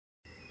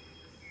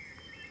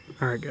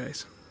Alright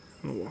guys,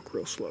 I'm gonna walk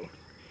real slow.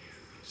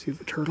 See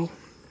the turtle?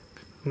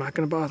 I'm not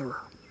gonna bother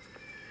her.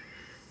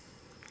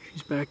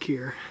 She's back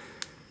here.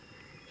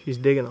 She's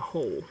digging a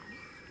hole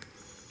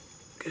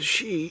because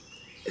she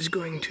is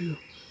going to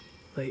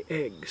lay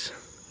eggs.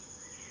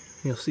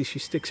 You'll see she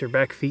sticks her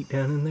back feet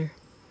down in there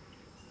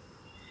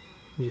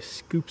and just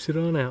scoops it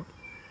on out.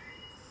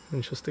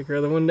 And she'll stick her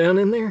other one down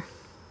in there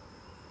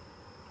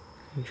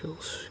and she'll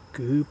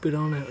scoop it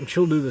on out. And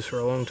she'll do this for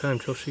a long time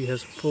till she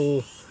has a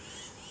full,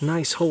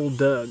 nice hole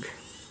dug.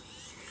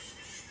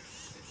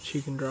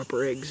 She can drop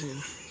her eggs in.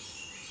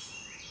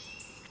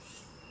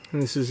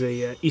 And this is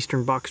a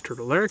eastern box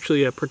turtle. They're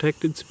actually a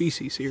protected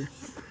species here,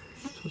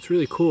 so it's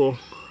really cool.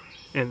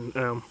 And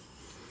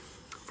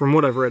from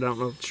what I've read, I don't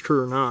know if it's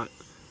true or not,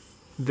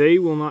 they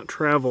will not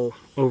travel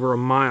over a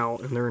mile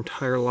in their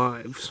entire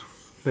lives.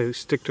 They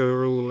stick to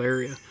their little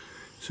area,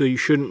 so you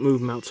shouldn't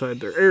move them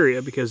outside their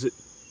area because it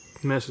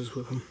messes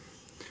with them.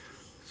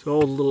 So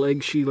all the little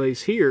eggs she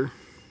lays here,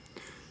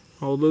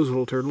 all those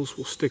little turtles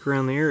will stick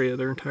around the area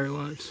their entire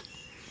lives.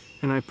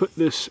 And I put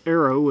this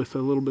arrow with a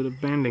little bit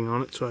of banding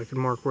on it so I could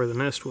mark where the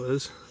nest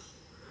was,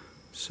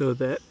 so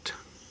that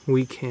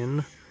we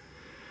can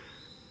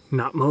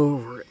not mow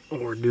over it,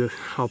 or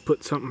I'll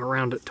put something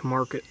around it to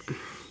mark it.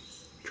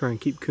 Try and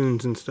keep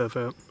coons and stuff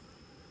out.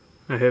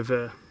 I have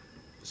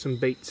some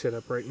bait set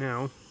up right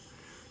now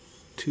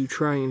to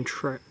try and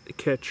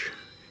catch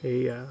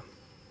a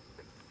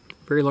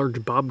very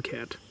large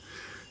bobcat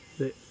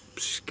that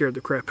scared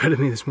the crap out of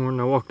me this morning.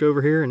 I walked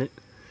over here and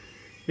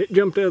it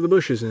jumped out of the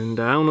bushes, and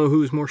I don't know who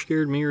was more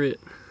scared, me or it.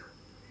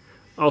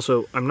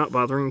 Also, I'm not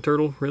bothering the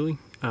turtle, really.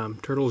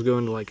 Turtles go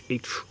into like a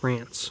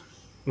trance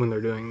when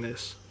they're doing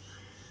this.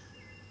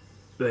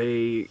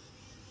 They're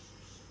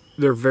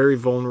very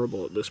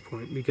vulnerable at this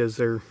point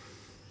because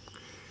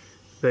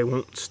they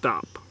won't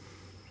stop.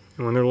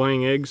 And when they're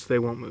laying eggs, they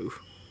won't move.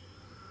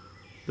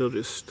 They'll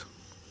just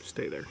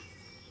stay there.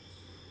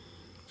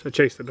 So I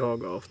chased the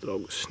dog off. The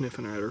dog was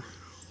sniffing at her.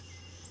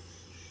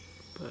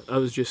 But I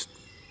was just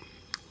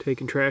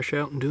taking trash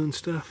out and doing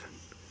stuff.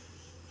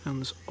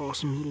 Found this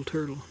awesome little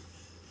turtle.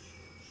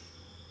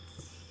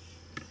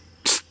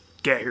 Psst,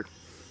 get here.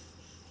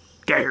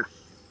 Get here.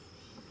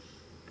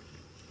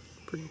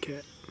 Pretty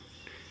cat.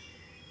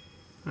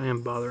 I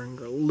am bothering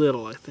her a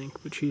little, I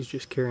think, but she's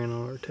just carrying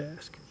on her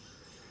task.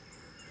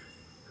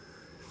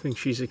 I think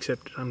she's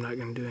accepted I'm not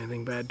going to do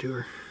anything bad to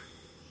her.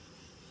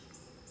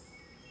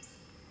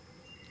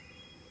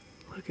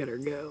 Look at her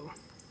go.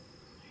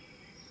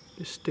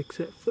 Just sticks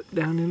that foot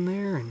down in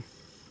there and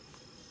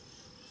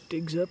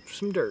digs up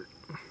some dirt.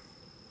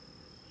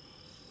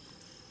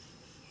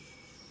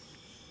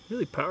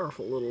 Really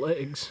powerful little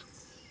legs.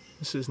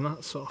 This is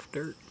not soft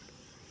dirt.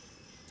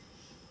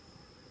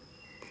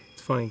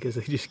 It's funny because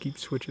they just keep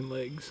switching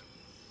legs.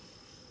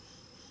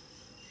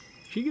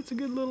 She gets a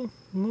good little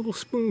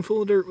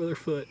spoonful of dirt with her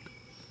foot.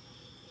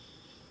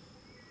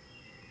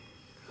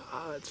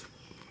 Ah, it's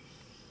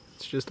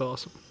just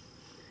awesome.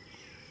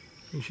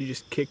 And she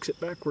just kicks it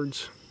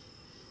backwards.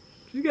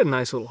 She's got a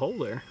nice little hole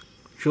there.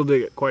 She'll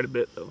dig it quite a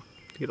bit though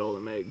to get all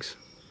them eggs.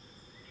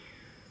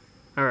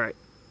 Alright,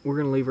 we're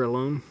gonna leave her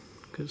alone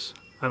because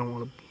I don't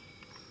want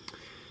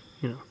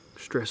to,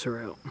 stress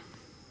her out.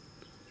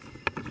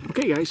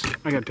 Okay guys,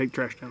 I gotta take the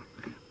trash down.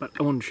 But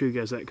I wanted to show you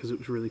guys that because it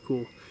was really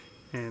cool.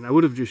 And I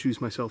would have just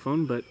used my cell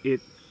phone, but it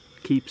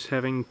keeps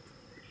having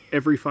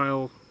every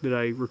file that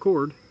I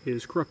record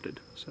is corrupted.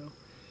 So,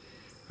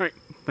 alright,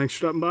 thanks for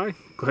stopping by.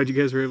 Glad you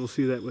guys were able to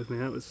see that with me.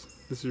 This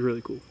is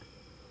really cool.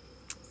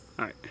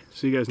 Alright,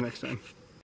 see you guys next time.